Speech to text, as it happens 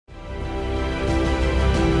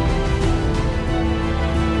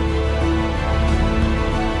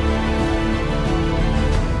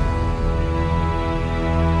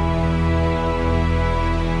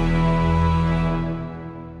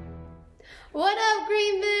What up,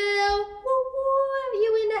 Greenville? Woo woo!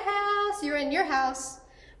 You in the house? You're in your house.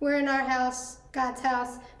 We're in our house, God's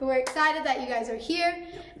house. But we're excited that you guys are here.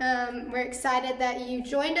 We're excited that you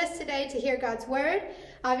joined us today to hear God's word.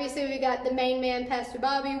 Obviously, we got the main man, Pastor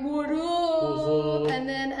Bobby. What up? And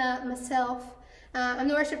then myself. I'm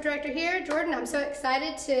the worship director here, Jordan. I'm so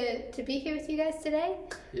excited to be here with you guys today.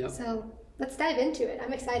 Yep. So let's dive into it.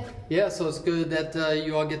 I'm excited. Yeah, so it's good that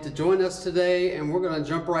you all get to join us today, and we're going to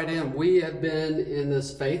jump right in. We have been in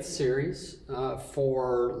this faith series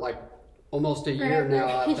for like almost a year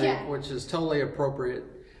now, I think, Yeah. which is totally appropriate.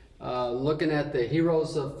 Looking at the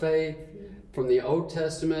heroes of faith from the Old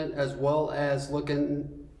Testament, as well as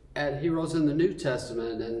looking at heroes in the New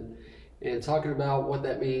Testament, and talking about what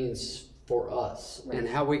that means for us and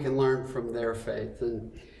how we can learn from their faith.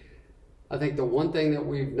 And I think the one thing that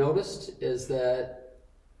we've noticed is that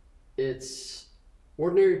it's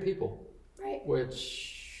ordinary people, Right.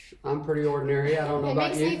 which I'm pretty ordinary. I don't know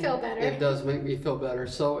about you. It makes me feel better. It does make me feel better.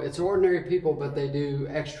 So it's ordinary people, but they do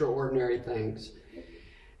extraordinary things.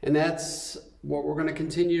 And that's what we're going to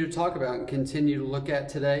continue to talk about and continue to look at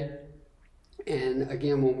today. And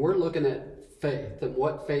again, when we're looking at faith and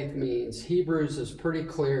what faith means, Hebrews is pretty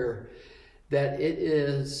clear that it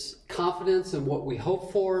is confidence in what we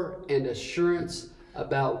hope for and assurance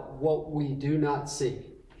about what we do not see.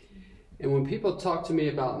 And when people talk to me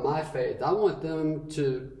about my faith, I want them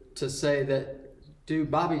to say that,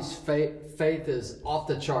 dude, Bobby's faith is off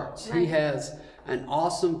the charts. Right. He has an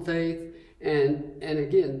awesome faith. And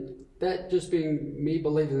again, that just being me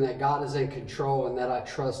believing that God is in control and that I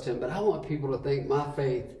trust him. But I want people to think my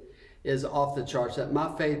faith is off the charts, that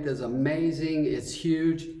my faith is amazing, it's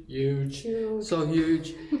huge, so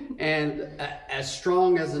huge, and as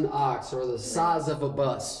strong as an ox or the size of a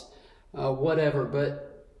bus, whatever.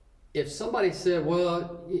 But if somebody said,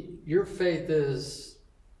 well, your faith is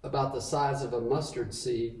about the size of a mustard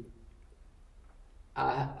seed,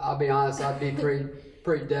 I'll be honest, I'd be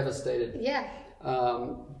pretty devastated. Yeah.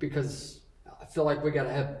 Because I feel like we got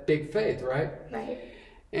to have big faith, right? Right.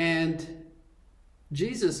 And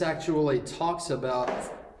Jesus actually talks about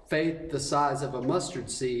faith the size of a mustard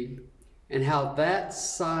seed and how that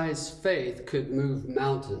size faith could move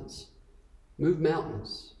mountains. Move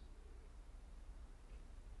mountains.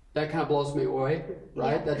 That kind of blows me away,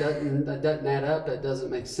 right? Yeah. That doesn't add up. That doesn't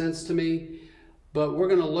make sense to me. But we're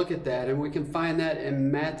going to look at that, and we can find that in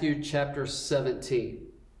Matthew chapter 17.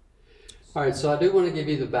 All right, so I do want to give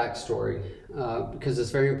you the backstory because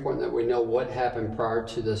it's very important that we know what happened prior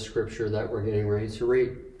to the scripture that we're getting ready to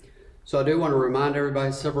read. So I do want to remind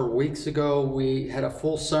everybody, several weeks ago we had a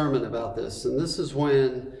full sermon about this, and this is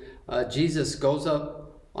when Jesus goes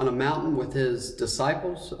up on a mountain with his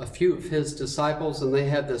disciples, a few of his disciples, and they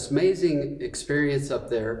have this amazing experience up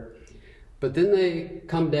there. But then they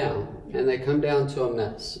come down, and they come down to a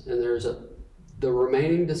mess, and there's the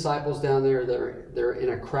remaining disciples down there, they're in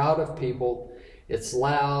a crowd of people. It's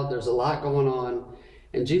loud, there's a lot going on.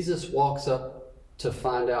 And Jesus walks up to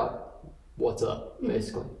find out what's up,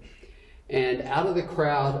 basically. And out of the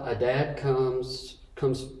crowd, a dad comes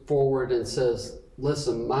forward and says,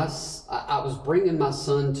 listen, I was bringing my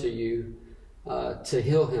son to you to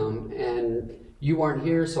heal him, and you weren't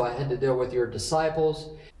here, so I had to deal with your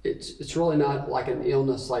disciples. It's really not like an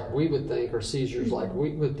illness like we would think, or seizures like we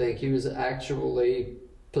would think. He was actually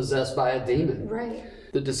possessed by a demon. Right.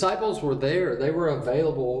 The disciples were there. They were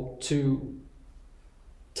available to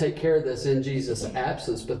take care of this in Jesus'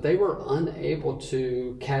 absence, but they were unable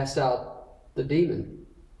to cast out the demon.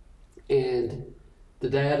 And the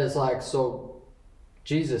dad is like, so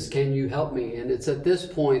Jesus, can you help me? And it's at this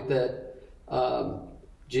point that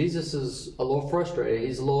Jesus is a little frustrated.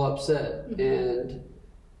 He's a little upset. And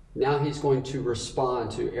now he's going to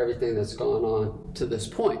respond to everything that's gone on to this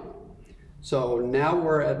point. So now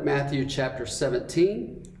we're at Matthew chapter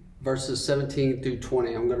 17, verses 17 through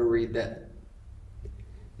 20. I'm going to read that.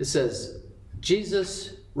 It says,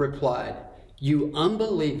 Jesus replied, "You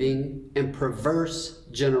unbelieving and perverse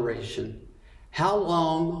generation, how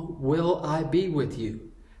long will I be with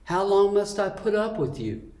you? How long must I put up with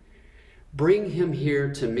you? Bring him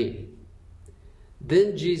here to me."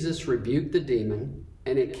 Then Jesus rebuked the demon,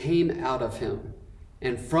 and it came out of him.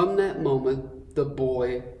 And from that moment, the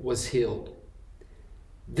boy was healed.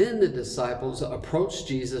 Then the disciples approached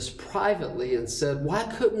Jesus privately and said, "Why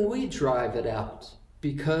couldn't we drive it out?"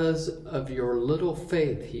 "Because of your little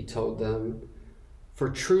faith," he told them. "For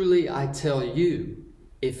truly I tell you,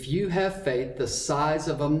 if you have faith the size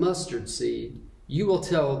of a mustard seed, you will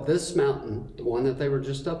tell this mountain," the one that they were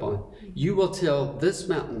just up on, "you will tell this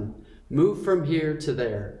mountain, move from here to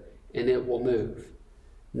there, and it will move.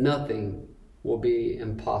 Nothing will be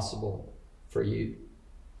impossible for you.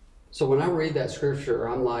 So when I read that scripture,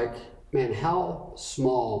 I'm like, man, how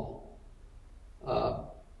small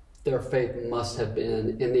their faith must have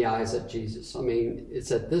been in the eyes of Jesus. I mean,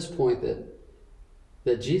 it's at this point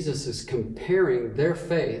that Jesus is comparing their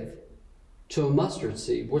faith to a mustard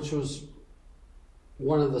seed, which was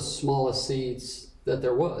one of the smallest seeds that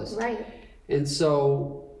there was. Right. And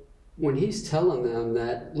so when he's telling them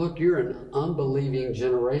that, look, you're an unbelieving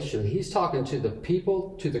generation, he's talking to the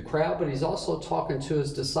people, to the crowd, but he's also talking to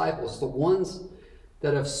his disciples, the ones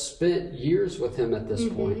that have spent years with him at this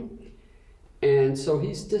point. And so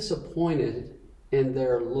he's disappointed in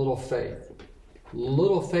their little faith.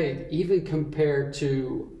 Little faith, even compared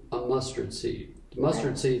to a mustard seed. The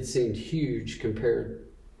mustard seed seemed huge compared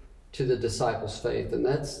to the disciples' faith. And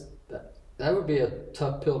that would be a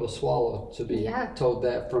tough pill to swallow, to be told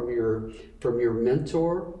that from your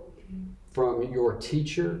mentor, from your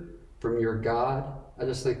teacher, from your God. I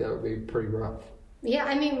just think that would be pretty rough. Yeah,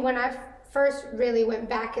 I mean, when I first really went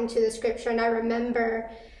back into the scripture, and I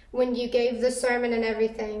remember when you gave the sermon and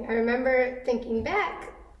everything, I remember thinking back,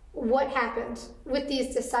 what happened with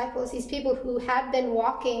these disciples, these people who had been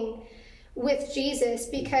walking with Jesus,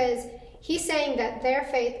 because he's saying that their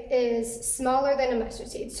faith is smaller than a mustard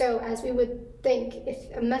seed. So as we would think,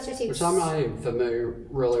 if a mustard seed... Which I'm not even familiar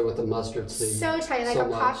really with the mustard seed. So tiny, like a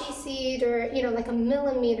poppy seed, or, like a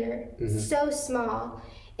millimeter, so small.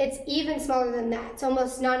 It's even smaller than that. It's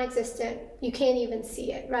almost non-existent. You can't even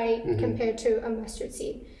see it, right, compared to a mustard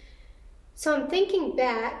seed. So I'm thinking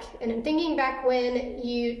back when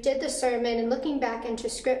you did the sermon and looking back into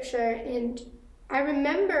scripture, and I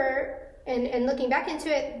remember, and looking back into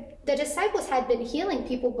it, the disciples had been healing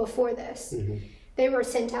people before this. They were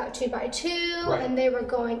sent out 2 by 2, and they were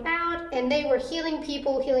going out, and they were healing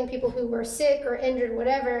people who were sick or injured,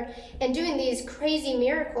 whatever, and doing these crazy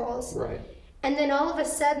miracles. Right. And then all of a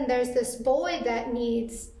sudden, there's this boy that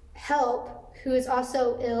needs help, who is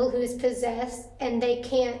also ill, who is possessed, and they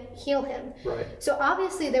can't heal him. Right. So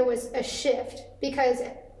obviously there was a shift, because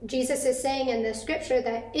Jesus is saying in the scripture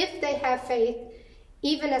that if they have faith,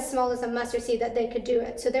 even as small as a mustard seed, that they could do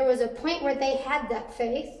it. So there was a point where they had that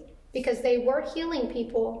faith, because they were healing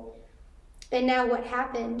people. And now what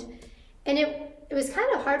happened? And it was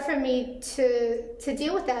kind of hard for me to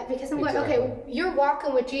deal with that, because I'm like, okay, you're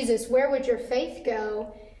walking with Jesus, where would your faith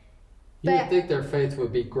go? You would think their faith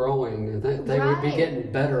would be growing, and they would be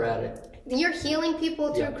getting better at it. You're healing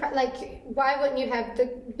people through Christ. Like, why wouldn't you have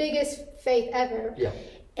the biggest faith ever? Yeah.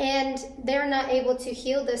 And they're not able to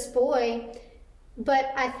heal this boy.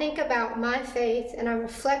 But I think about my faith, and I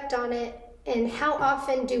reflect on it, and how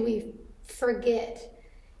often do we forget?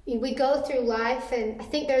 We go through life, and I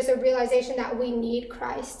think there's a realization that we need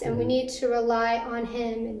Christ, and we need to rely on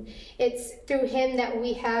him, and it's through him that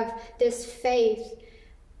we have this faith.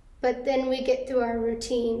 But then we get through our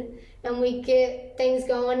routine, and we get things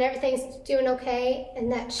going, everything's doing okay,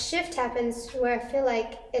 and that shift happens where I feel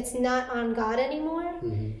like it's not on God anymore,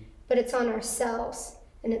 but it's on ourselves.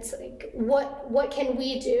 And it's like, what can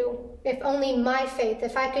we do? If only my faith,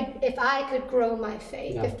 if I could grow my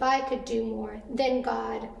faith, if I could do more, then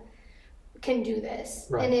God can do this.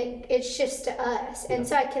 Right. And it shifts to us. And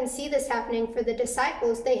so I can see this happening for the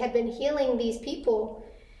disciples. They had been healing these people,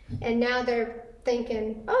 and now they're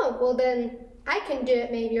thinking, oh, well then I can do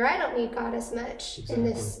it maybe, or I don't need God as much. Exactly. And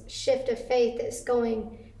this shift of faith is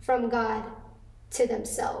going from God to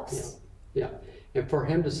themselves. Yeah. And for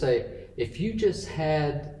him to say, if you just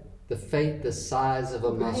had the faith the size of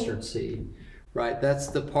a mustard seed, right? That's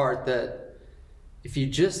the part that, if you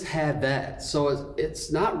just had that. So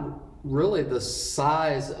it's not really the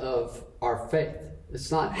size of our faith.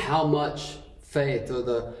 It's not how much faith, or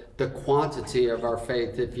the quantity of our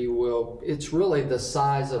faith, if you will. It's really the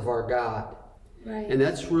size of our God. Right. And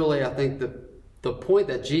that's really, I think, the point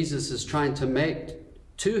that Jesus is trying to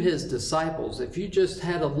make to his disciples. If you just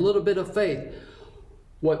had a little bit of faith,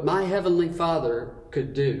 what my Heavenly Father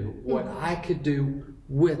could do, what I could do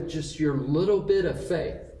with just your little bit of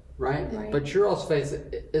faith, right? But your all's faith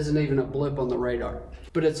isn't even a blip on the radar.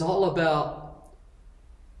 But it's all about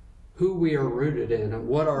who we are rooted in, and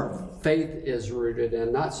what our faith is rooted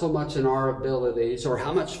in. Not so much in our abilities or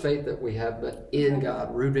how much faith that we have, but in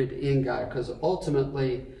God, rooted in God. Because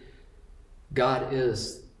ultimately, God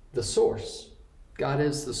is the source. God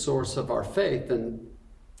is the source of our faith. And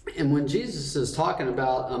when Jesus is talking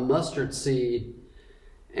about a mustard seed,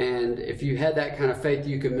 and if you had that kind of faith,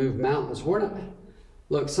 you could move mountains. We're not.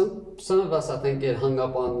 Look, some of us, I think, get hung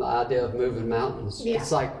up on the idea of moving mountains. Yeah.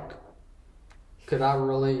 It's like, could I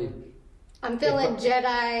really? I'm feeling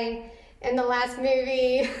Jedi in the last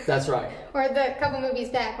movie. That's right. Or the couple movies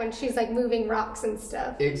back when she's like moving rocks and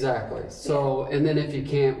stuff. Exactly. So, and then if you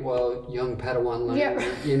can't, well, young Padawan learner,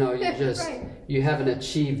 you know, you just, Right. you haven't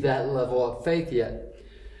achieved that level of faith yet.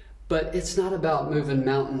 But it's not about moving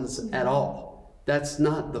mountains at all. That's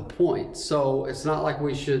not the point. So it's not like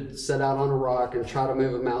we should set out on a rock and try to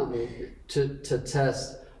move a mountain to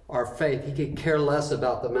test our faith. He could care less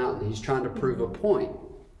about the mountain. He's trying to prove a point.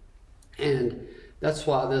 And that's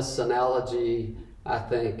why this analogy, I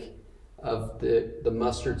think, of the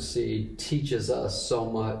mustard seed teaches us so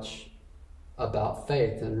much about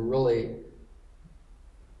faith and really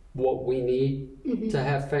what we need to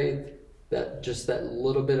have faith. That just that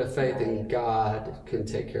little bit of faith in God can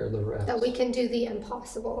take care of the rest. That we can do the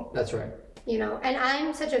impossible. That's right. You know, and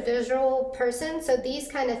I'm such a visual person, so these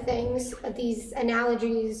kind of things, these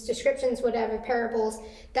analogies, descriptions, whatever, parables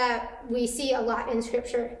that we see a lot in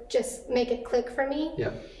Scripture just make it click for me.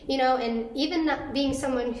 Yeah. You know, and even not being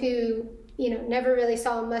someone who, you know, never really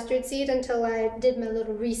saw a mustard seed until I did my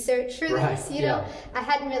little research for this, you know, I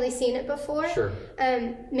hadn't really seen it before. Sure.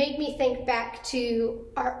 Made me think back to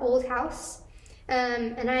our old house.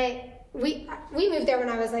 And we moved there when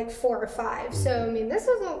I was like 4 or 5. So I mean, this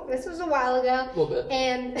was a while ago. A little bit.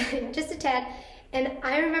 And just a tad. And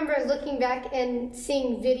I remember looking back and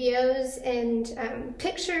seeing videos and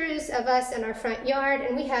pictures of us in our front yard,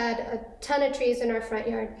 and we had a ton of trees in our front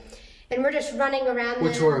yard. And we're just running around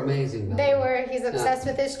Which them. were amazing. They were. He's obsessed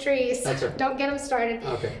with his trees. That's right. Don't get him started.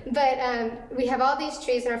 Okay. But we have all these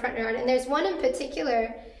trees in our front yard. And there's one in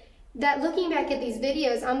particular that looking back at these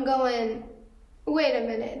videos, I'm going, wait a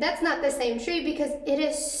minute. That's not the same tree because it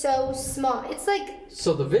is so small. It's like...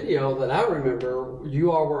 So the video that I remember,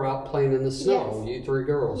 you all were out playing in the snow, Yes. you 3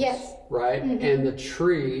 girls. Yes. Right? Mm-hmm. And the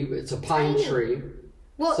tree, it's a pine Tiny. tree.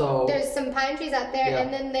 Well, So- there's some pine trees out there. Yeah.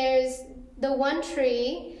 And then there's the one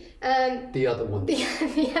tree... The other one.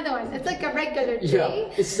 the other one. It's like a regular tree. Yeah,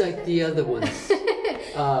 it's like the other ones.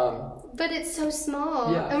 But it's so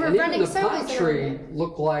small. Yeah, And we're and running even the pine circles tree around it.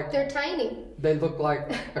 look like They're tiny. they look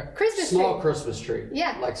like a Christmas small tree. Christmas tree.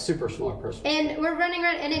 Yeah. Like super small Christmas. And we're running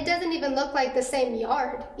around, and it doesn't even look like the same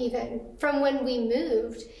yard, even, from when we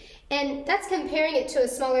moved. And that's comparing it to a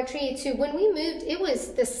smaller tree to when we moved, it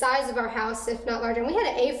was the size of our house, if not larger. And we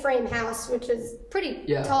had an A-frame house, which was pretty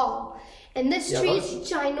tall. And this tree is those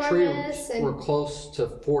ginormous. trees were close to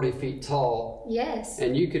 40 feet tall. Yes.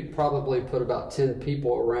 And you could probably put about 10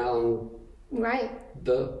 people around Right.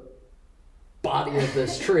 the body of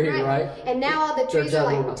this tree, right? And now all the trees They're are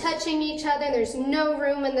like ginormous. touching each other. There's no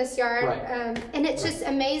room in this yard. Right. And it's just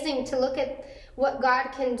amazing to look at what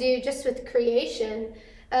God can do just with creation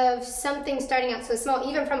of something starting out so small,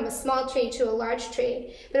 even from a small tree to a large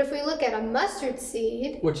tree. But if we look at a mustard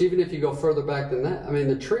seed, Which even if you go further back than that, I mean,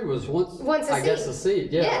 the tree was once a I seed. guess a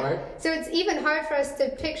seed. Yeah, right? So it's even hard for us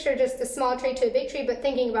to picture just a small tree to a big tree, but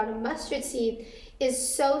thinking about a mustard seed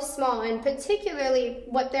is so small, and particularly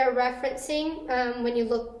what they're referencing when you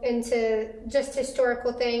look into just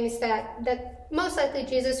historical things that most likely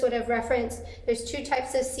Jesus would have referenced. There's 2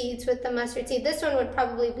 types of seeds with the mustard seed. This one would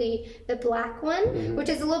probably be the black one, which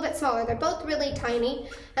is a little bit smaller. They're both really tiny,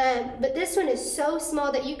 but this one is so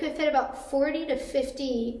small that you could fit about 40 to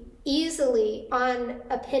 50 easily on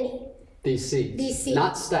a penny. These seeds. seeds.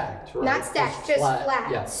 Not stacked, right? Not stacked, just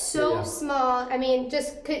flat. Yeah. So yeah. small. I mean,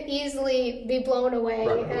 just could easily be blown away.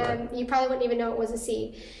 Right. You probably wouldn't even know it was a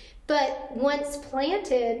seed. But once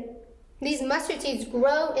planted, these mustard seeds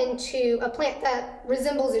grow into a plant that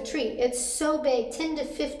resembles a tree. It's so big, 10 to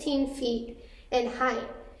 15 feet in height.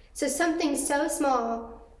 So something so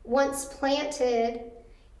small, once planted,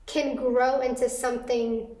 can grow into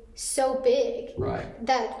something so big Right.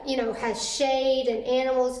 that, you know, has shade, and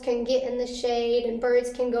animals can get in the shade, and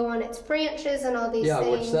birds can go on its branches and all these Yeah,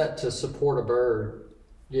 things. which that to support a bird.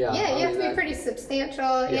 Yeah. Yeah, I you have mean, to be that- pretty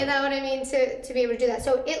substantial, you know what I mean, to be able to do that.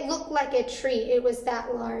 So it looked like a tree. It was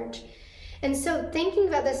that large. And so thinking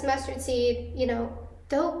about this mustard seed, you know,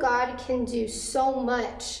 though God can do so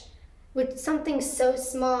much with something so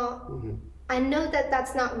small, I know that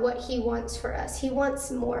that's not what he wants for us. He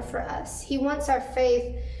wants more for us. He wants our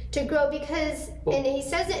faith to grow because, and he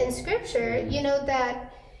says it in scripture, you know,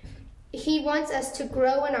 that he wants us to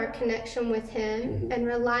grow in our connection with him and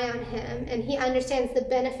rely on him. And he understands the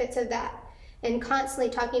benefits of that, and constantly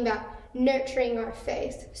talking about nurturing our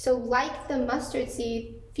faith. So like the mustard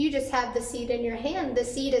seed, if you just have the seed in your hand, the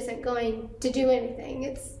seed isn't going to do anything.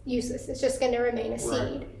 It's useless. It's just going to remain a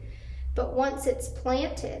seed. But once it's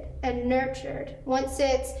planted and nurtured, once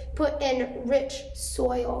it's put in rich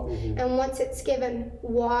soil, and once it's given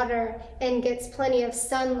water and gets plenty of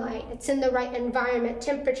sunlight, it's in the right environment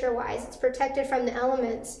temperature-wise, it's protected from the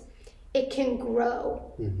elements, it can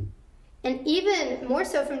grow. Mm-hmm. And even more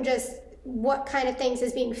so from just what kind of things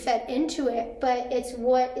is being fed into it, but it's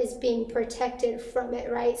what is being protected from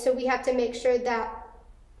it, right? So we have to make sure that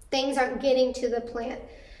things aren't getting to the plant,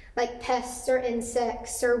 like pests or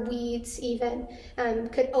insects or weeds even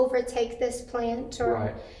could overtake this plant, or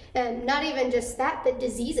right. Not even just that, but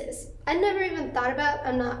diseases. I never even thought about,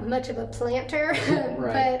 I'm not much of a planter, right.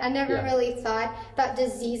 but I never really thought about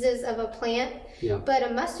diseases of a plant. Yeah. But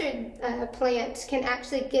a mustard plant can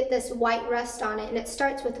actually get this white rust on it, and it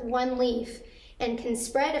starts with one leaf and can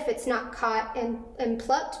spread if it's not caught and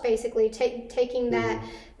plucked, basically, taking that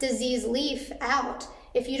diseased leaf out.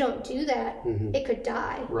 If you don't do that, it could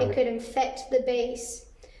die. Right. It could infect the base.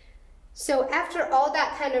 So after all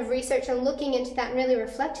that kind of research and looking into that and really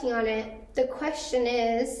reflecting on it, the question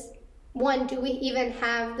is, one, do we even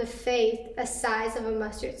have the faith a size of a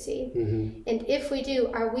mustard seed? Mm-hmm. And if we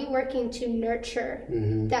do, are we working to nurture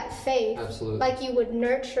that faith? Absolutely. Like you would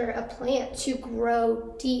nurture a plant to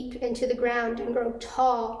grow deep into the ground and grow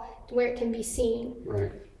tall where it can be seen?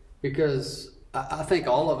 Right. Because I think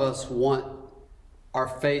all of us want our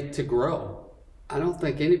faith to grow. I don't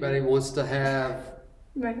think anybody wants to have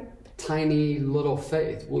tiny little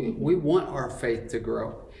faith. We want our faith to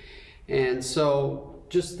grow. And so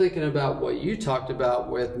just thinking about what you talked about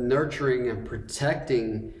with nurturing and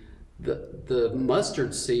protecting the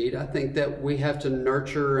mustard seed, I think that we have to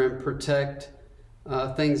nurture and protect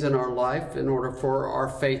things in our life in order for our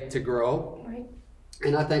faith to grow. Right.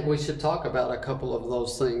 And I think we should talk about a couple of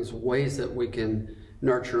those things, ways that we can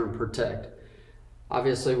nurture and protect.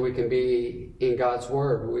 Obviously, we can be in God's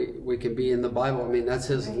Word. We can be in the Bible. I mean, that's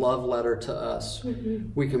His love letter to us.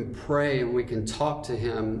 We can pray and we can talk to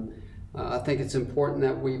Him. I think it's important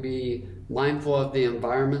that we be mindful of the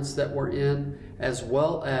environments that we're in, as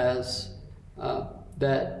well as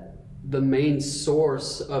that the main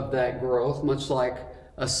source of that growth, much like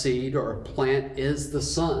a seed or a plant, is the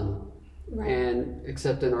sun. Right. And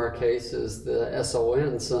except in our case is the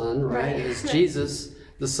S-O-N, Son, right? Is Jesus,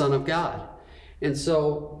 the Son of God. And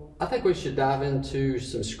so I think we should dive into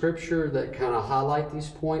some scripture that kind of highlight these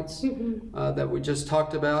points that we just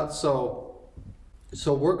talked about. So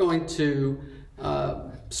we're going to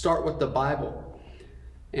start with the Bible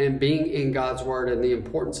and being in God's Word and the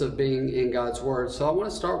importance of being in God's Word. So I want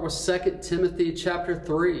to start with 2 Timothy chapter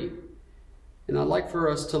 3. And I'd like for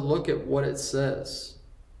us to look at what it says.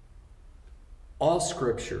 All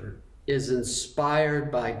scripture is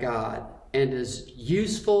inspired by God and is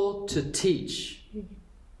useful to teach.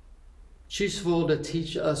 It's useful to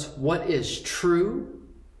teach us what is true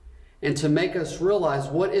and to make us realize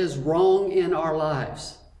what is wrong in our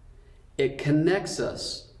lives. It connects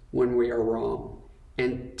us when we are wrong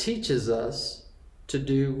and teaches us to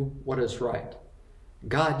do what is right.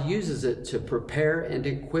 God uses it to prepare and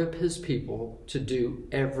equip His people to do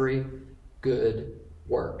every good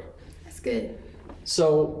work. That's good.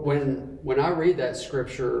 So when I read that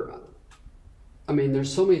scripture, I mean,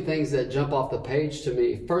 there's so many things that jump off the page to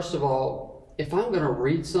me. First of all, if I'm going to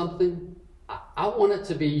read something, I want it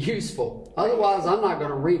to be useful. Otherwise, I'm not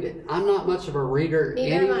going to read it. I'm not much of a reader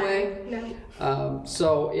anyway. No.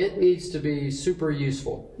 So it needs to be super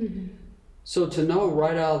useful. So to know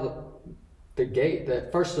right out of the gate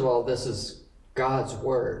that, first of all, this is God's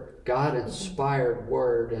Word, God-inspired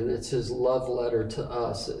Word, and it's His love letter to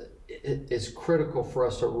us. It is critical for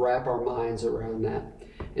us to wrap our minds around that.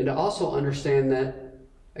 And to also understand that,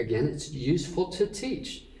 again, it's useful to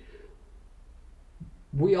teach.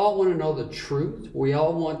 We all want to know the truth. We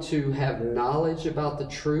all want to have knowledge about the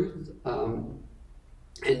truth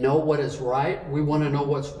and know what is right. We want to know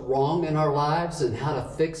what's wrong in our lives and how to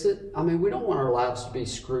fix it. I mean, we don't want our lives to be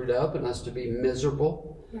screwed up and us to be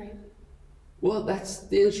miserable. Right. Well, that's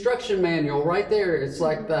the instruction manual right there. It's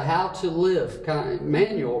like the how to live kind of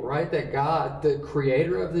manual, right? That God, the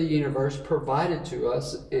creator of the universe, provided to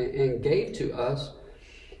us and gave to us.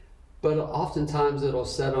 But oftentimes it'll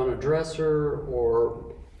sit on a dresser,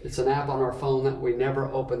 or it's an app on our phone that we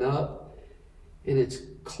never open up. And it's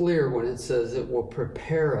clear when it says it will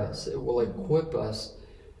prepare us, it will equip us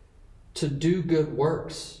to do good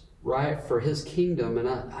works, right? For His kingdom. And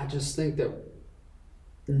I just think that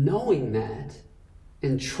knowing that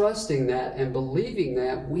and trusting that and believing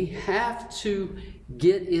that, we have to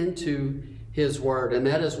get into His Word. And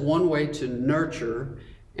that is one way to nurture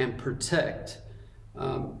and protect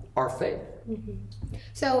our faith.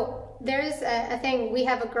 So there's a thing, we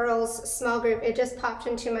have a girls' small group, it just popped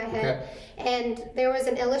into my head. And there was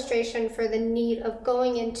an illustration for the need of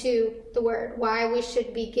going into the Word, why we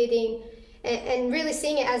should be getting, and really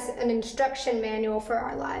seeing it as an instruction manual for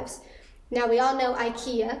our lives. Now, we all know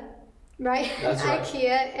IKEA, right? That's right.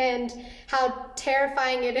 IKEA, and how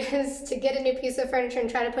terrifying it is to get a new piece of furniture and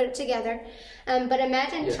try to put it together. But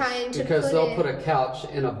imagine Yes, trying to because put they'll it put a couch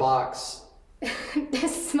in a box,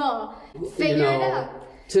 this small. Figure it out.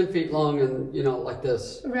 10 feet long and, like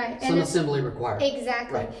this. Right. Some assembly required.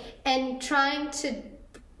 Exactly. Right. And trying to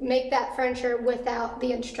make that furniture without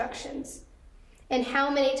the instructions. And how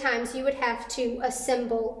many times you would have to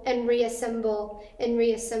assemble and reassemble and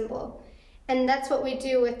reassemble. And that's what we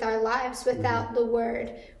do with our lives without the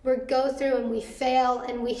word. We go through and we fail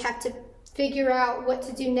and we have to figure out what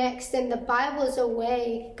to do next. And the Bible is a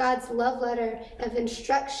way, God's love letter of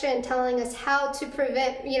instruction, telling us how to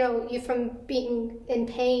prevent, you from being in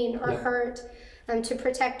pain or hurt, to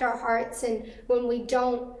protect our hearts. And when we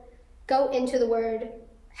don't go into the word,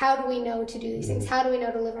 how do we know to do these things? How do we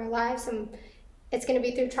know to live our lives? And it's going to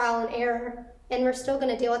be through trial and error. And we're still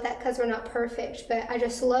going to deal with that because we're not perfect. But I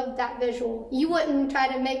just love that visual. You wouldn't try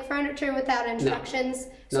to make furniture without instructions.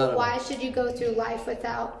 No. So why should you go through life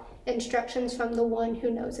without instructions from the one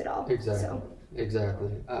who knows it all?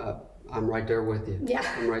 Exactly. I'm right there with you. Yeah.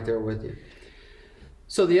 I'm right there with you.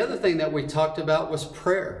 So the other thing that we talked about was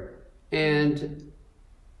prayer. And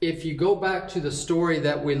if you go back to the story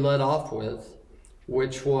that we led off with,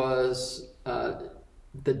 which was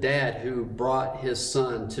the dad who brought his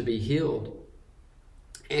son to be healed.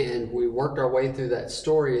 And we worked our way through that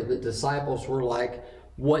story, and the disciples were like,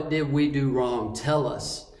 what did we do wrong? Tell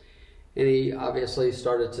us. And he obviously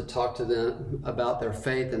started to talk to them about their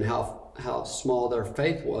faith and how small their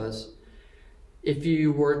faith was. If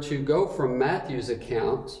you were to go from Matthew's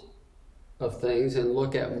account of things and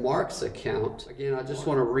look at Mark's account, again, I just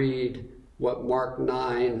want to read what Mark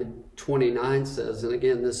 9:29 says. And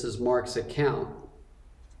again, this is Mark's account.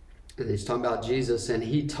 And he's talking about Jesus, and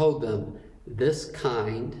he told them, this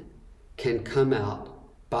kind can come out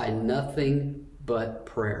by nothing but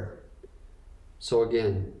prayer. So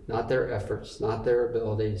again, not their efforts, not their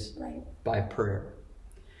abilities, Right. by prayer.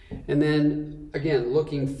 And then again,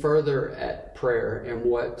 looking further at prayer and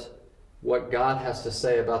what God has to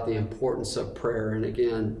say about the importance of prayer. And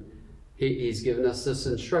again, he's given us this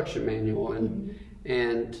instruction manual.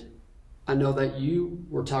 And I know that you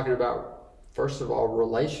were talking about, first of all,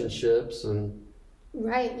 relationships and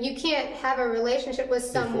Right. You can't have a relationship with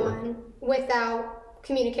someone without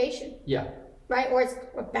communication. yeah. Right? Or it's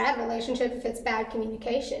a bad relationship if it's bad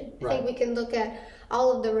communication. I Right. think we can look at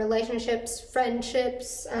all of the relationships,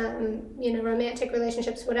 friendships, romantic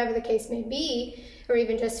relationships, whatever the case may be, or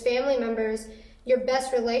even just family members. Your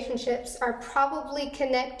best relationships are probably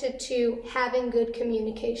connected to having good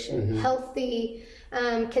communication, healthy,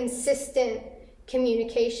 consistent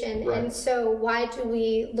communication. Right. And so why do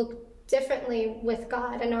we look differently with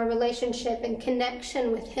God and our relationship and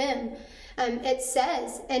connection with Him? It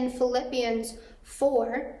says in Philippians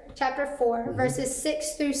 4, chapter 4, verses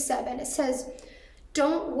 6 through 7, it says,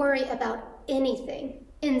 don't worry about anything.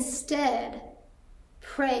 Instead,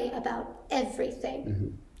 pray about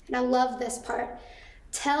everything. And I love this part.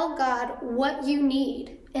 Tell God what you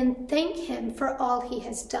need and thank Him for all He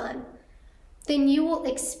has done. Then you will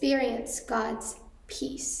experience God's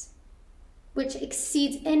peace, which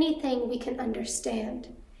exceeds anything we can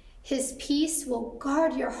understand. His peace will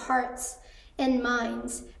guard your hearts and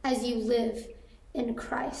minds as you live in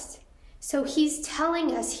Christ. So He's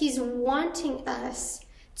telling us, He's wanting us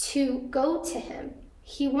to go to Him.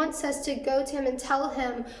 He wants us to go to Him and tell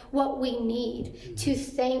Him what we need, to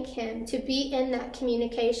thank Him, to be in that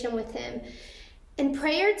communication with Him. And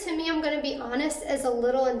prayer, to me, I'm going to be honest, is a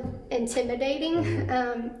little intimidating.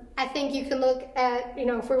 I think you can look at,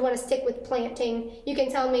 if we want to stick with planting, you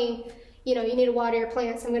can tell me, you need to water your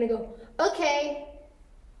plants. I'm going to go, okay,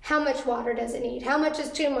 how much water does it need? How much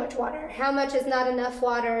is too much water? How much is not enough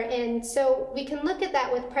water? And so we can look at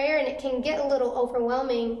that with prayer, and it can get a little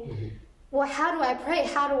overwhelming. Well, how do I pray?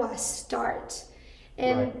 How do I start?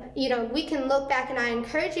 And, we can look back, and I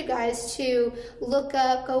encourage you guys to look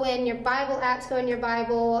up, go in your Bible apps, go in your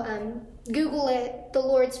Bible, Google it, the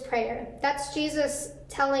Lord's Prayer. That's Jesus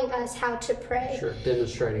telling us how to pray. Sure,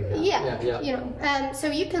 demonstrating how. Yeah. So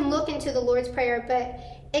you can look into the Lord's Prayer, but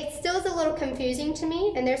it still is a little confusing to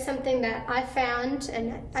me, and there's something that I found,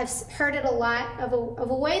 and I've heard it a lot, of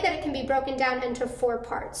a way that it can be broken down into 4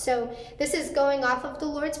 parts. So this is going off of the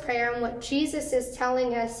Lord's Prayer and what Jesus is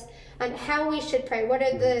telling us on how we should pray. What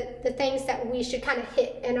are the things that we should kind of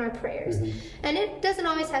hit in our prayers? And it doesn't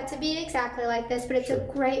always have to be exactly like this, but it's a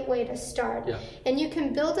great way to start. Yeah. And you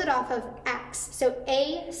can build it off of ACTS. So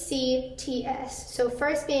ACTS. So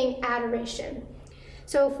first being adoration.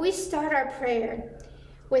 So if we start our prayer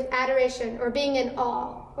with adoration or being in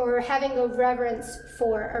awe or having a reverence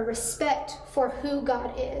for, a respect for who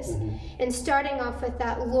God is. And starting off with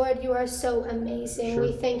that, Lord, you are so amazing. Sure.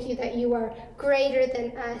 We thank you that you are greater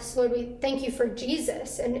than us. Lord, we thank you for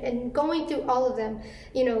Jesus, and going through all of them,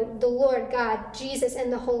 you know, the Lord God, Jesus,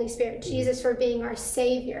 and the Holy Spirit. Jesus for being our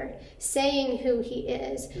Savior, saying who he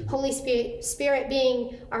is. Holy Spirit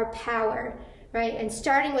being our power, right? And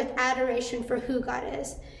starting with adoration for who God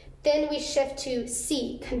is. Then we shift to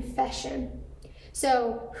C, confession.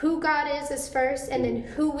 So who God is first, and then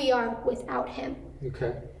who we are without him.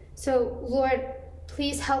 Okay. So Lord,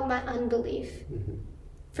 please help my unbelief.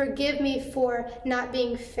 Forgive me for not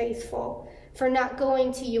being faithful, for not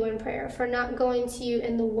going to you in prayer, for not going to you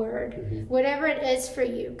in the word. Whatever it is for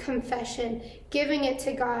you, confession, giving it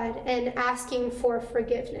to God and asking for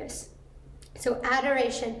forgiveness. So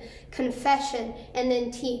adoration, confession, and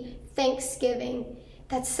then T, thanksgiving.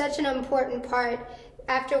 That's such an important part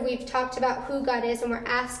after we've talked about who God is and we're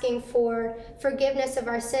asking for forgiveness of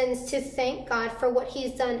our sins, to thank God for what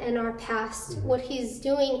he's done in our past, what he's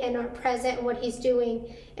doing in our present, and what he's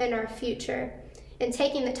doing in our future. And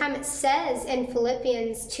taking the time, it says in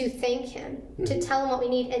Philippians to thank him, to tell him what we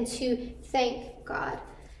need, and to thank God.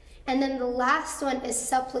 And then the last one is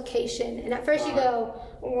supplication. And at first you go,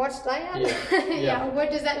 what's that? Yeah.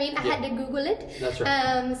 What does that mean? I had to Google it. That's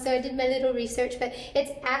right. So I did my little research, but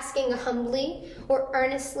it's asking humbly or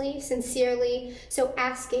earnestly, sincerely. So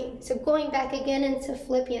asking. So going back again into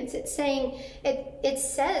Philippians, it's saying, it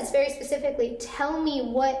says very specifically, tell me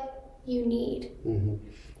what you need.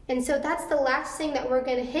 And so that's the last thing that we're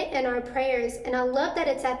going to hit in our prayers. And I love that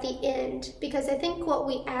it's at the end, because I think what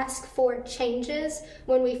we ask for changes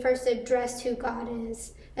when we first address who God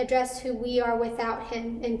is, address who we are without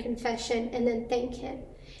him in confession, and then thank him.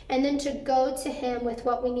 And then to go to him with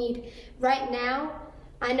what we need. Right now,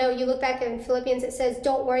 I know you look back in Philippians, it says,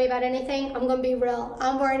 don't worry about anything. I'm going to be real.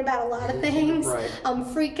 I'm worried about a lot of things. Right. I'm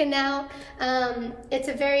freaking out.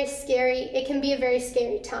 It can be a very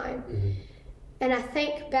scary time. And I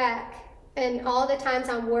think back, and all the times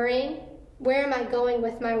I'm worrying, where am I going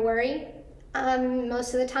with my worry? I'm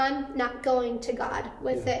most of the time not going to God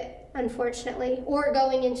with it, unfortunately, or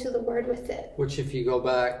going into the Word with it. Which, if you go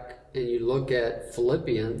back and you look at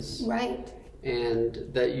Philippians, right,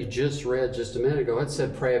 and that you just read just a minute ago, it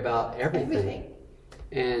said pray about everything.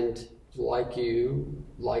 And like you,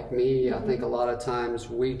 like me, I think a lot of times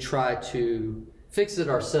we try to fix it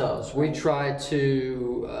ourselves. We try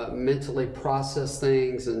to mentally process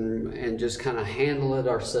things and just kind of handle it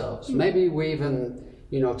ourselves. Maybe we even,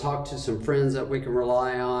 talk to some friends that we can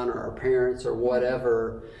rely on, or our parents or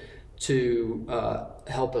whatever, to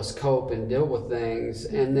help us cope and deal with things.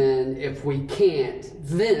 And then if we can't,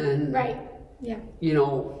 then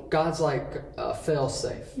God's like a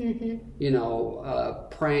fail-safe.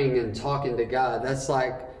 Praying and talking to God, that's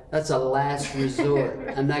a last resort.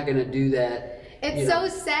 I'm not going to do that. It's so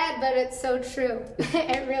sad, but it's so true.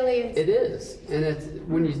 It really is. It is. And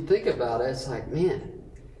when you think about it, it's like, man,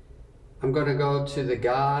 I'm going to go to the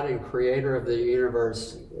God and creator of the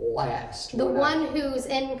universe last. The one who's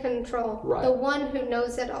in control. Right. The one who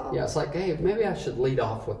knows it all. Yeah, it's like, hey, maybe I should lead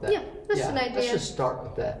off with that. Yeah, that's an idea. Let's just start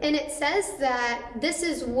with that. And it says that this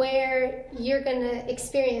is where you're going to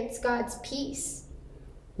experience God's peace.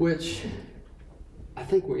 Which I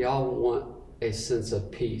think we all want a sense of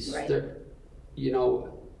peace. Right.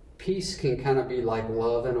 Peace can kind of be like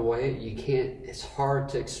love in a way. It's hard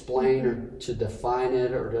to explain or to define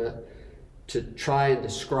it, or to try and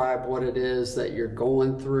describe what it is that you're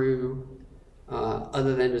going through,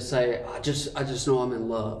 other than to say, I just know I'm in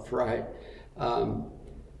love, right?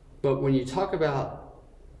 But when you talk about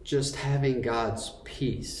just having God's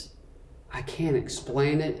peace, I can't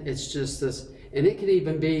explain it. It's just this, and it can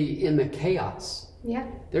even be in the chaos. Yeah.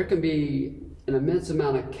 There can be an immense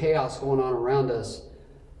amount of chaos going on around us,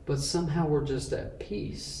 but somehow we're just at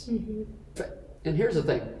peace. And here's the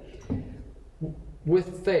thing.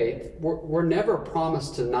 With faith, we're never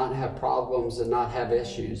promised to not have problems and not have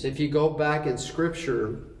issues. If you go back in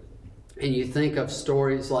Scripture and you think of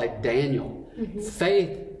stories like Daniel,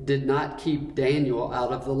 faith did not keep Daniel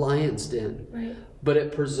out of the lion's den. Right. But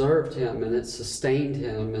it preserved him, and it sustained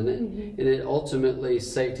him, and it ultimately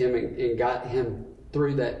saved him and got him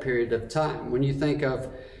through that period of time. When you think of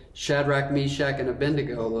Shadrach, Meshach, and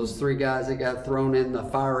Abednego, those three guys that got thrown in the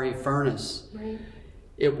fiery furnace,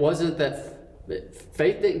 it wasn't that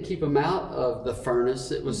faith didn't keep them out of the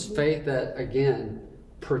furnace. It was faith that, again,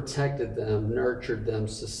 protected them, nurtured them,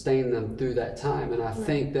 sustained them through that time. And I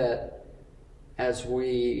think that as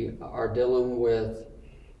we are dealing with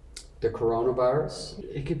the coronavirus,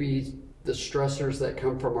 it could be the stressors that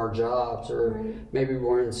come from our jobs, or maybe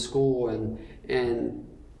we're in school and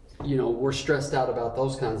you know, we're stressed out about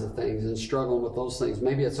those kinds of things and struggling with those things.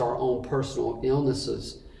 Maybe it's our own personal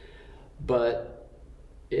illnesses, but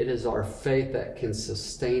it is our faith that can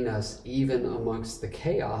sustain us even amongst the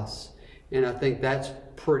chaos. And I think that's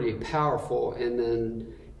pretty powerful. And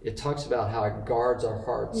then it talks about how it guards our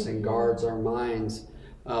hearts and guards our minds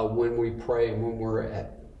when we pray and when we're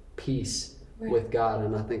at peace with God.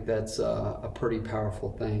 And I think that's a pretty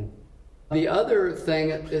powerful thing. The other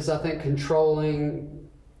thing is, I think, controlling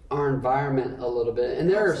our environment a little bit. And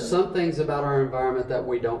there are some things about our environment that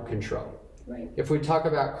we don't control. Right. If we talk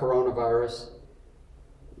about coronavirus,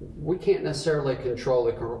 we can't necessarily control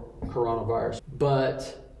the coronavirus,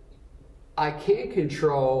 but I can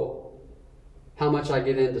control how much I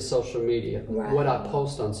get into social media, what I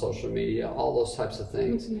post on social media, all those types of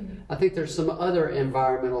things. I think there's some other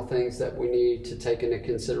environmental things that we need to take into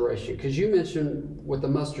consideration. Because you mentioned with the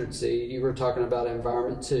mustard seed, you were talking about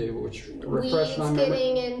environment too, which refreshed my memory. Weeds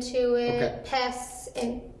getting into it, pests,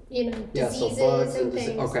 and diseases so bugs and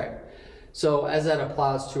things. Okay, so as that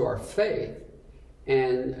applies to our faith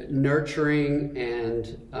and nurturing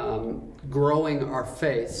and growing our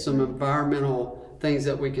faith, some environmental things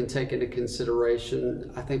that we can take into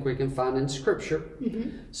consideration, I think we can find in Scripture.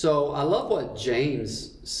 So I love what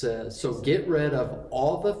James says. So get rid of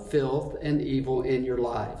all the filth and evil in your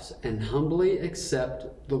lives and humbly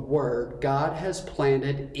accept the word God has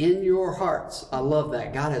planted in your hearts. I love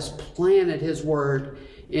that. God has planted his word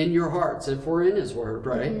in your hearts, if we're in his word,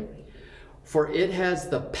 right? For it has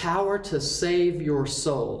the power to save your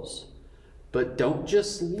souls. But don't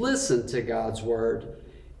just listen to God's word.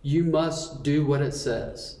 You must do what it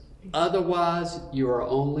says. Otherwise, you are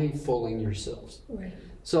only fooling yourselves. Right.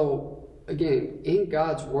 So, again, in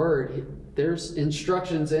God's word, there's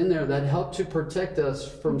instructions in there that help to protect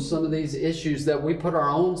us from some of these issues that we put our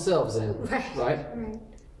own selves in. Right?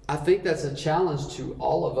 I think that's a challenge to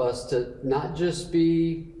all of us, to not just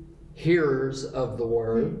be hearers of the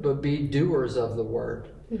word, but be doers of the word.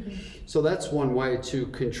 So that's one way to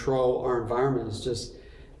control our environment, is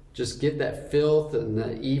just get that filth and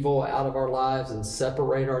the evil out of our lives and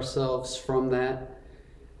separate ourselves from that.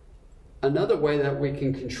 Another way that we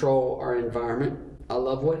can control our environment, I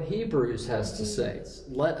love what Hebrews has to say.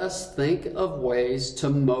 Let us think of ways to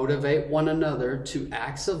motivate one another to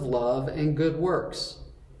acts of love and good works.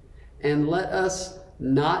 And let us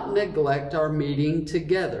not neglect our meeting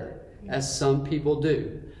together, as some people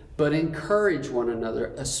do, but encourage one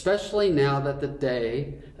another, especially now that the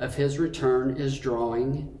day of his return is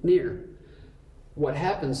drawing near. What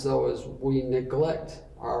happens, though, is we neglect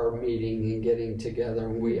our meeting and getting together,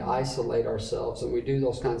 and we isolate ourselves, and we do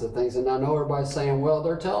those kinds of things. And I know everybody's saying, well,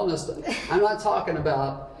 they're telling us to. I'm not talking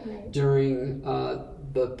about during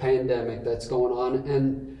the pandemic that's going on.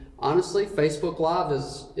 And honestly, Facebook Live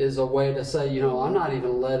is a way to say, I'm not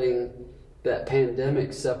even letting that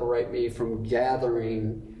pandemic separate me from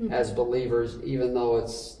gathering as believers, even though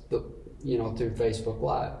it's through Facebook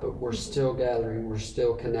Live. But we're still gathering, we're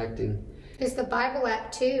still connecting. There's the Bible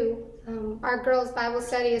app too. Our girls' Bible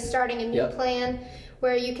study is starting a new plan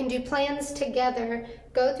where you can do plans together,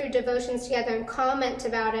 go through devotions together, and comment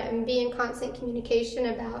about it, and be in constant communication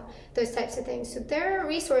about those types of things. So there are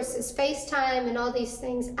resources, FaceTime, and all these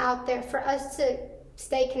things out there for us to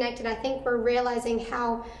stay connected. I think we're realizing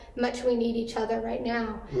how much we need each other right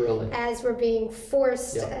now, as we're being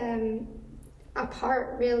forced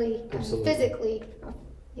apart, really, physically,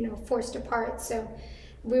 forced apart. So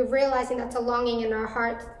we're realizing that's a longing in our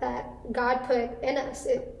hearts that God put in us.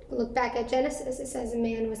 Look back at Genesis, it says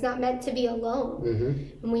man was not meant to be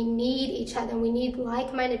alone. And we need each other. We need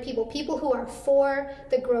like-minded people who are for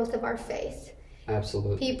the growth of our faith.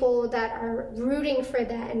 Absolutely. People that are rooting for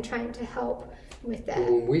that and trying to help with that.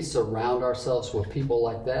 And when we surround ourselves with people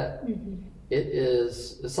like that,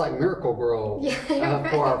 it's like Miracle-Gro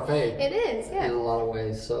for our faith. It is, in a lot of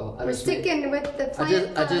ways. So we're sticking with the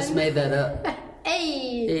plant. I just made that up.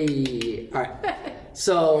 Hey. All right.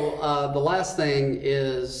 So the last thing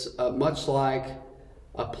is, much like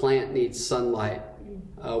a plant needs sunlight,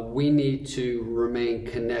 we need to remain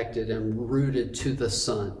connected and rooted to the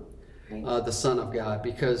sun. The Son of God,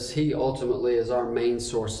 because he ultimately is our main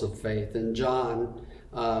source of faith. And John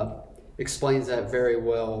explains that very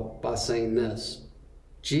well by saying this.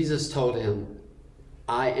 Jesus told him,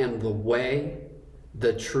 I am the way,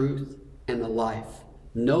 the truth, and the life.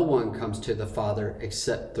 No one comes to the Father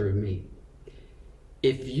except through me.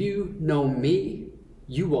 If you know me,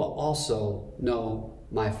 you will also know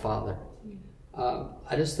my Father.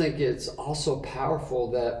 I just think it's also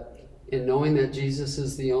powerful that in knowing that Jesus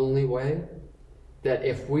is the only way, that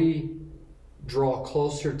if we draw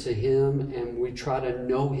closer to him and we try to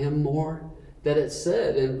know him more, that it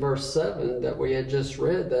said in verse 7 that we had just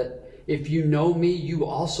read that if you know me, you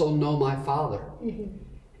also know my Father. Mm-hmm.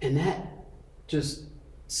 And that just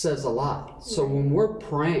says a lot. So when we're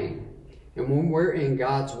praying and when we're in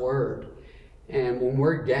God's Word and when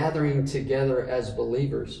we're gathering together as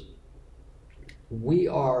believers, we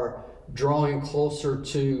are drawing closer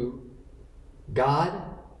to God,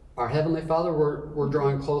 our Heavenly Father. We're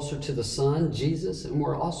drawing closer to the Son, Jesus, and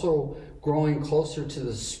we're also growing closer to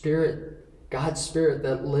the Spirit, God's Spirit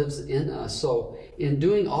that lives in us. So in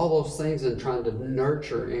doing all those things and trying to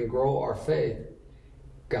nurture and grow our faith,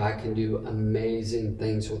 God can do amazing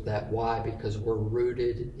things with that. Why? Because we're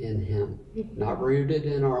rooted in him. Mm-hmm. Not rooted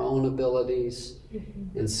in our own abilities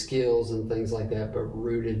and skills and things like that, but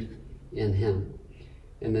rooted in him.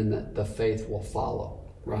 And then the faith will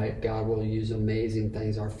follow, right? God will use amazing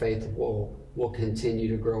things. Our faith will continue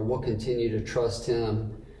to grow. We'll continue to trust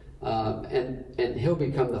him. And he'll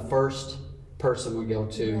become the first person we go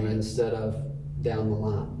to instead of down the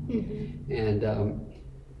line. Mm-hmm. And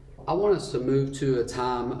I want us to move to a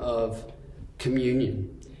time of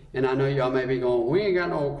communion. And I know y'all may be going, we ain't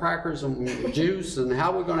got no crackers and juice, and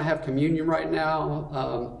how are we going to have communion right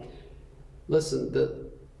now? Listen,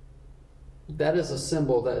 that is a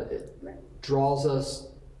symbol that it draws us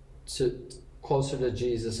closer to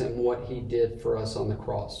Jesus and what he did for us on the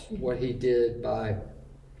cross. Mm-hmm. What he did by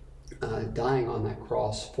dying on that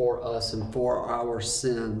cross for us and for our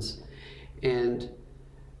sins. And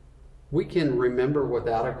we can remember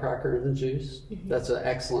without a cracker and juice. Mm-hmm. That's an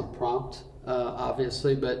excellent prompt,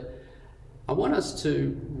 obviously, but I want us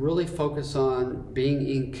to really focus on being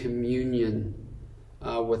in communion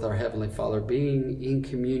with our Heavenly Father, being in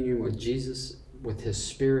communion with Jesus, with his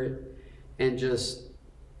Spirit, and just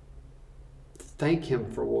thank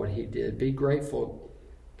him for what he did. Be grateful.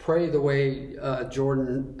 Pray the way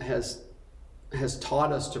Jordan has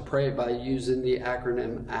taught us to pray by using the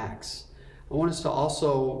acronym ACTS. I want us to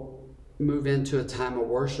also move into a time of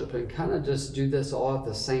worship and kind of just do this all at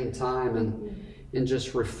the same time and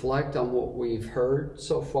just reflect on what we've heard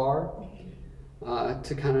so far,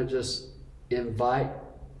 to kind of just invite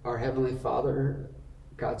our Heavenly Father,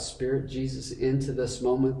 God's Spirit, Jesus, into this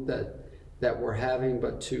moment that we're having,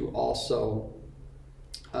 but to also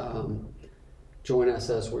join us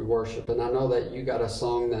as we worship. And I know that you got a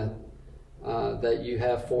song that you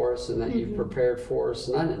have for us and that you've prepared for us.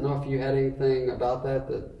 And I didn't know if you had anything about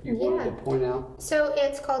that you wanted to point out. So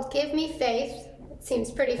it's called Give Me Faith. It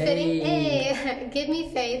seems pretty fitting. Hey. Give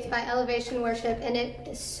Me Faith by Elevation Worship. And it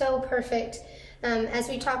is so perfect. As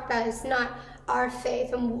we talked about, it's not our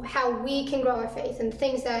faith and how we can grow our faith and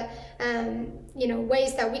things that,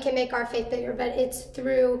 ways that we can make our faith bigger, but it's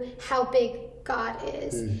through how big God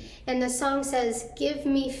is. And the song says, give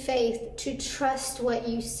me faith to trust what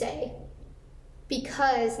you say.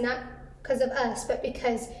 Because, not because of us, but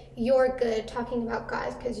because you're good, talking about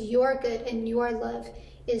God, because you're good and your love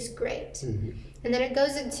is great. Mm-hmm. And then it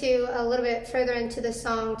goes into a little bit further into the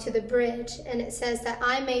song to the bridge, and it says that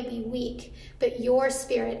I may be weak, but your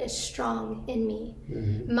Spirit is strong in me.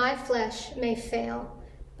 Mm-hmm. My flesh may fail,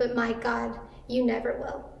 but my God, you never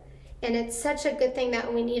will. And it's such a good thing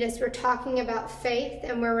that we need as we're talking about faith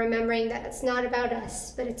and we're remembering that it's not about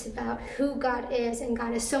us, but it's about who God is, and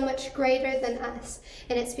God is so much greater than us.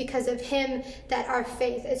 And it's because of him that our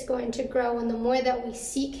faith is going to grow. And the more that we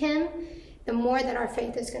seek him, the more that our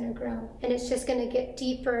faith is going to grow. And it's just going to get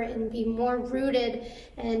deeper and be more rooted,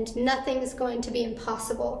 and nothing's going to be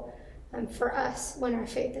impossible for us when our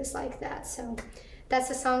faith is like that. So that's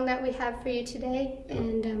a song that we have for you today,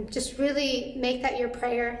 and just really make that your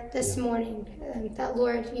prayer this morning, that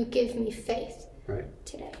Lord, you give me faith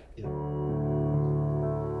today. Yeah.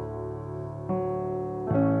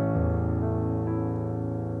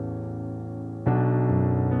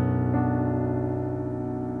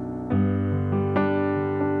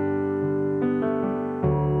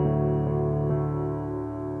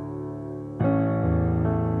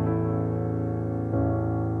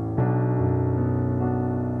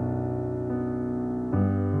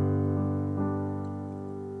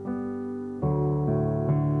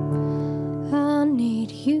 I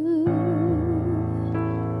need you.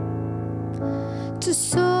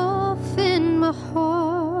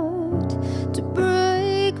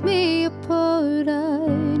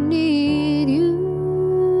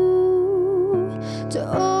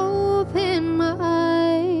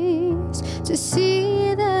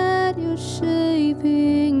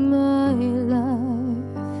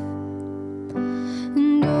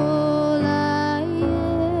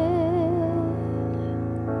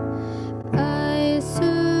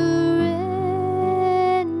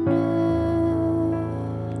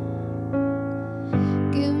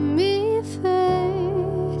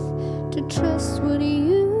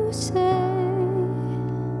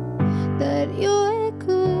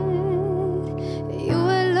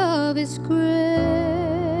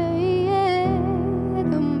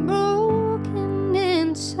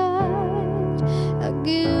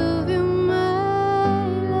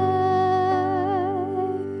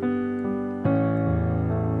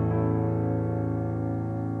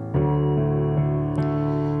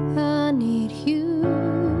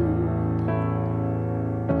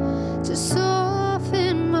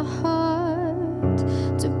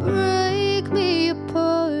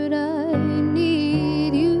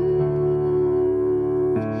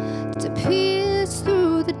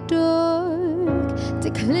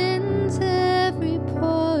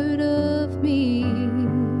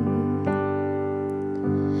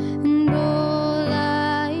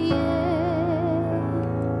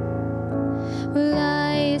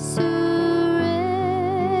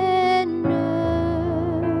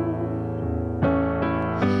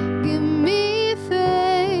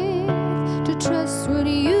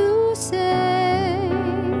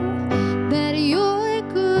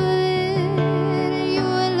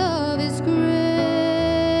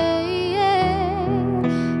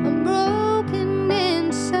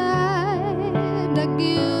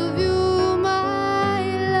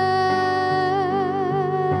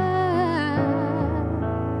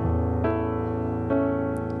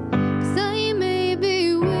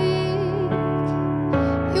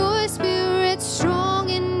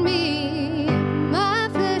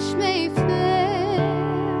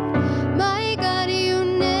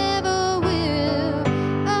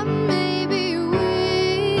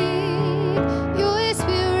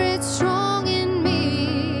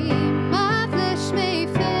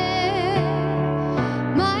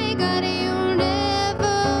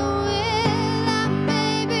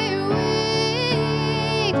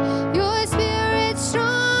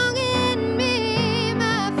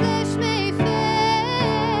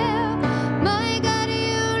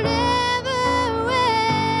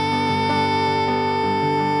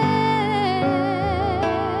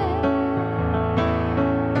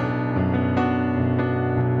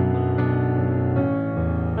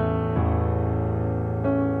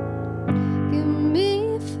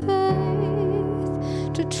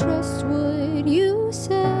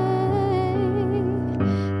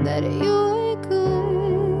 that you're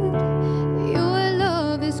good, your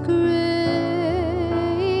love is great.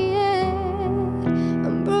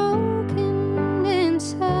 I'm broken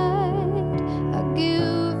inside, I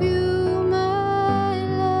give you my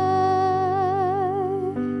life.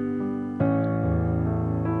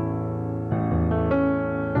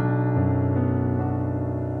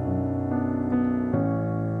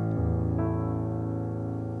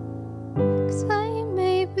 Cause I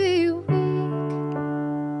may be weak,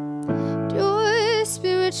 your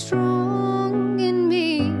spirit strong in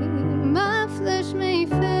me, my flesh may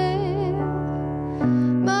fail,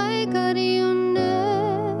 my God, you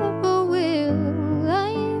never will.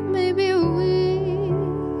 I may be weak,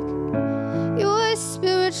 your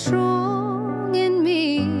spirit strong in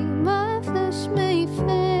me, my flesh may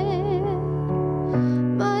fail,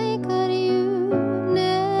 my God, you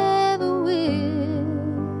never will.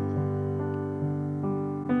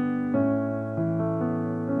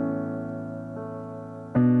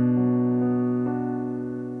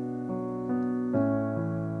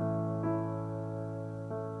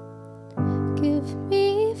 Give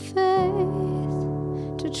me faith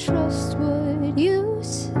to trust what you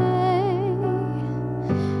say,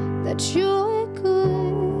 that you're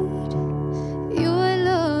good, your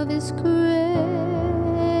love is great.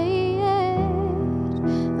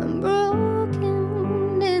 I'm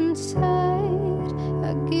broken inside,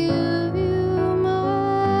 I give you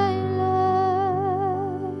my life.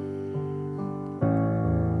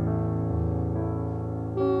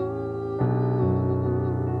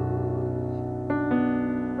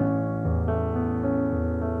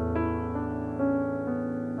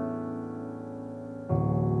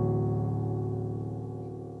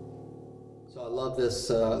 So I love this,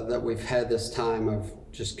 that we've had this time of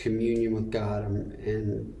just communion with God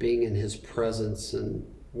and being in His presence and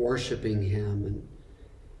worshiping Him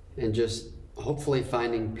and just hopefully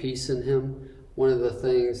finding peace in Him. One of the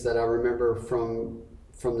things that I remember from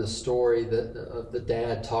the story of the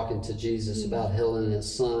dad talking to Jesus about healing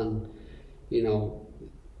his son, you know,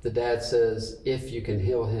 the dad says, if you can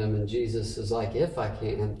heal him, and Jesus is like, if I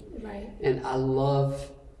can. Right. And I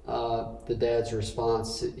love the dad's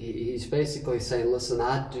response. He's basically saying, listen,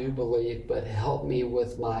 I do believe, but help me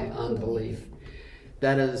with my unbelief.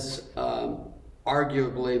 That is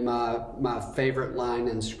arguably my favorite line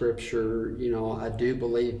in Scripture. You know, I do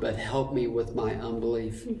believe, but help me with my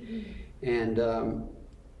unbelief. And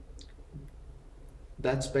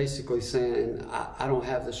that's basically saying, I don't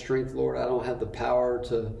have the strength, Lord. I don't have the power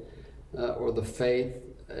to, or the faith.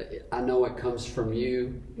 I know it comes from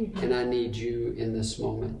you, and I need you in this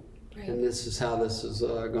moment. Right. And this is how this is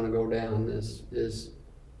going to go down, is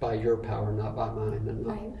by your power, not by mine. And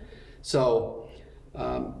right. So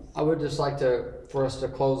I would just like for us to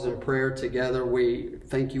close in prayer together. We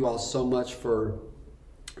thank you all so much for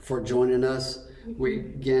joining us. We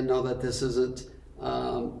again know that this isn't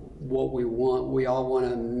what we want. We all want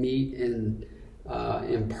to meet in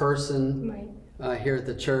person. Right. Here at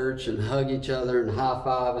the church and hug each other and high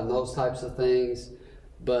five and those types of things,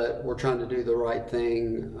 but we're trying to do the right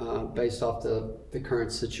thing based off the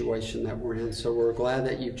current situation that we're in. So we're glad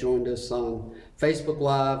that you've joined us on Facebook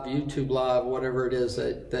Live, YouTube Live, whatever it is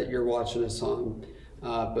that you're watching us on.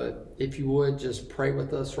 But if you would just pray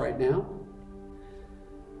with us right now.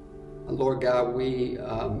 Lord God, we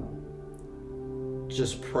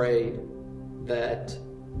just pray that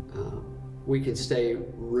we can stay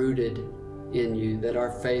rooted in you, that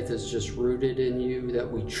our faith is just rooted in you, that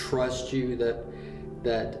we trust you,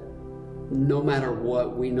 that no matter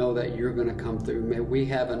what, we know that you're going to come through. May we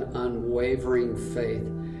have an unwavering faith,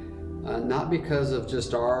 not because of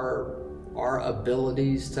just our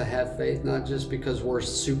abilities to have faith, not just because we're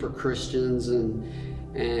super Christians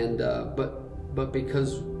but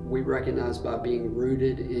because we recognize by being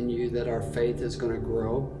rooted in you that our faith is going to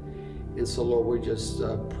grow. And so, Lord, we just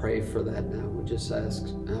pray for that now. We just ask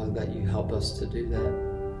that you help us to do that.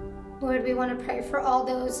 Lord, we want to pray for all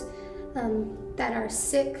those that are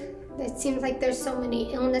sick. It seems like there's so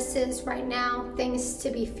many illnesses right now, things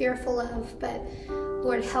to be fearful of. But,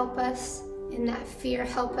 Lord, help us in that fear.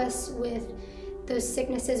 Help us with those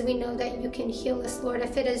sicknesses. We know that you can heal us, Lord,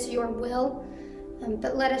 if it is your will.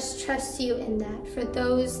 But let us trust you in that. For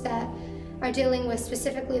those that are dealing with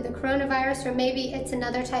specifically the coronavirus, or maybe it's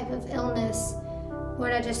another type of illness,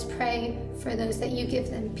 Lord, I just pray for those that you give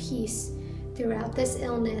them peace throughout this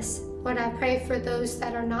illness. Lord, I pray for those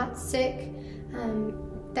that are not sick,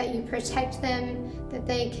 that you protect them, that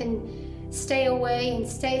they can stay away and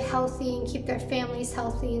stay healthy and keep their families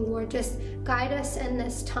healthy. Lord, just guide us in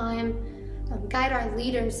this time, guide our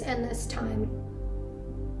leaders in this time.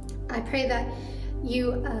 I pray that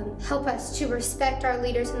you help us to respect our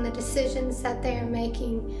leaders and the decisions that they are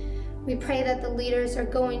making. We pray that the leaders are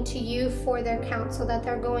going to you for their counsel, that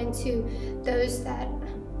they're going to those that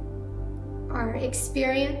are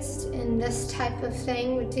experienced in this type of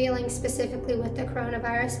thing. We're dealing specifically with the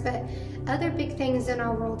coronavirus, but other big things in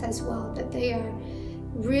our world as well, that they are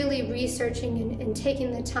really researching and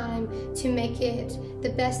taking the time to make it the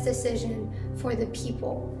best decision for the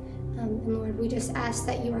people. And Lord, we just ask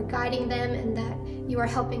that you are guiding them and that you are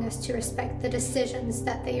helping us to respect the decisions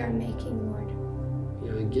that they are making, Lord.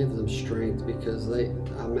 And give them strength, because I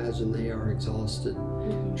imagine they are exhausted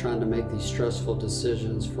trying to make these stressful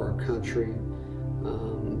decisions for our country,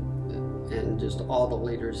 and just all the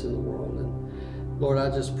leaders in the world. And Lord, I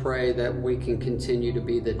just pray that we can continue to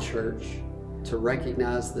be the church, to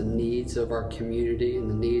recognize the needs of our community and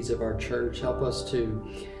the needs of our church. Help us to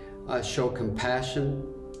show compassion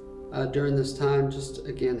during this time. Just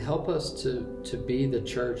again, help us to be the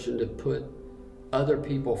church and to put other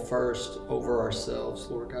people first over ourselves.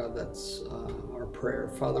 Lord God, that's our prayer.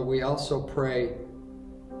 Father, we also pray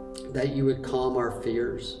that you would calm our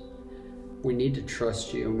fears. We need to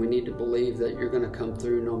trust you, and we need to believe that you're going to come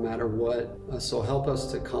through no matter what. So help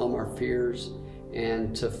us to calm our fears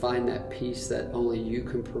and to find that peace that only you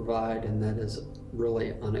can provide, and that is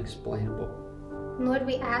really unexplainable. Lord,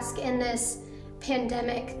 we ask in this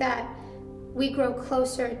pandemic that we grow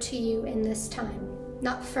closer to you in this time,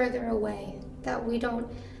 not further away. That we don't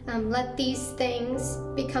let these things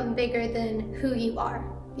become bigger than who you are,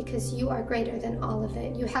 because you are greater than all of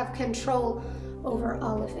it. You have control over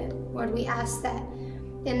all of it. Lord, we ask that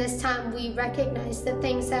in this time we recognize the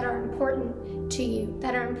things that are important to you,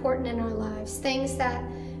 that are important in our lives, things that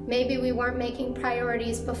maybe we weren't making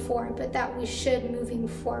priorities before, but that we should moving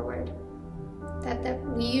forward. That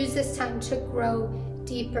we use this time to grow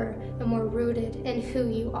deeper and more rooted in who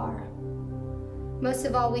you are. Most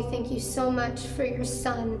of all, we thank you so much for your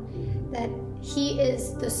Son, that he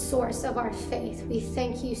is the source of our faith. We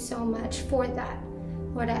thank you so much for that.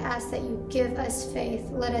 Lord, I ask that you give us faith.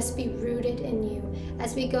 Let us be rooted in you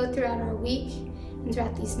as we go throughout our week and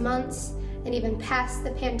throughout these months and even past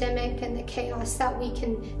the pandemic and the chaos, that we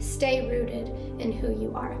can stay rooted in who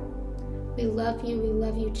you are. We love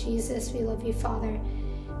you, Jesus. We love you, Father.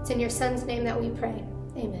 It's in your Son's name that we pray.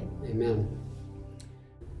 Amen. Amen.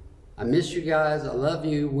 I miss you guys. I love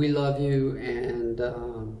you. We love you. And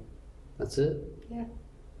that's it. Yeah.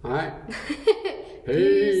 All right.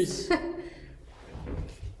 Peace.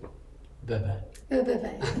 Bye-bye.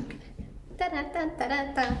 Bye-bye.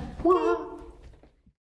 Da-da-da-da-da-da.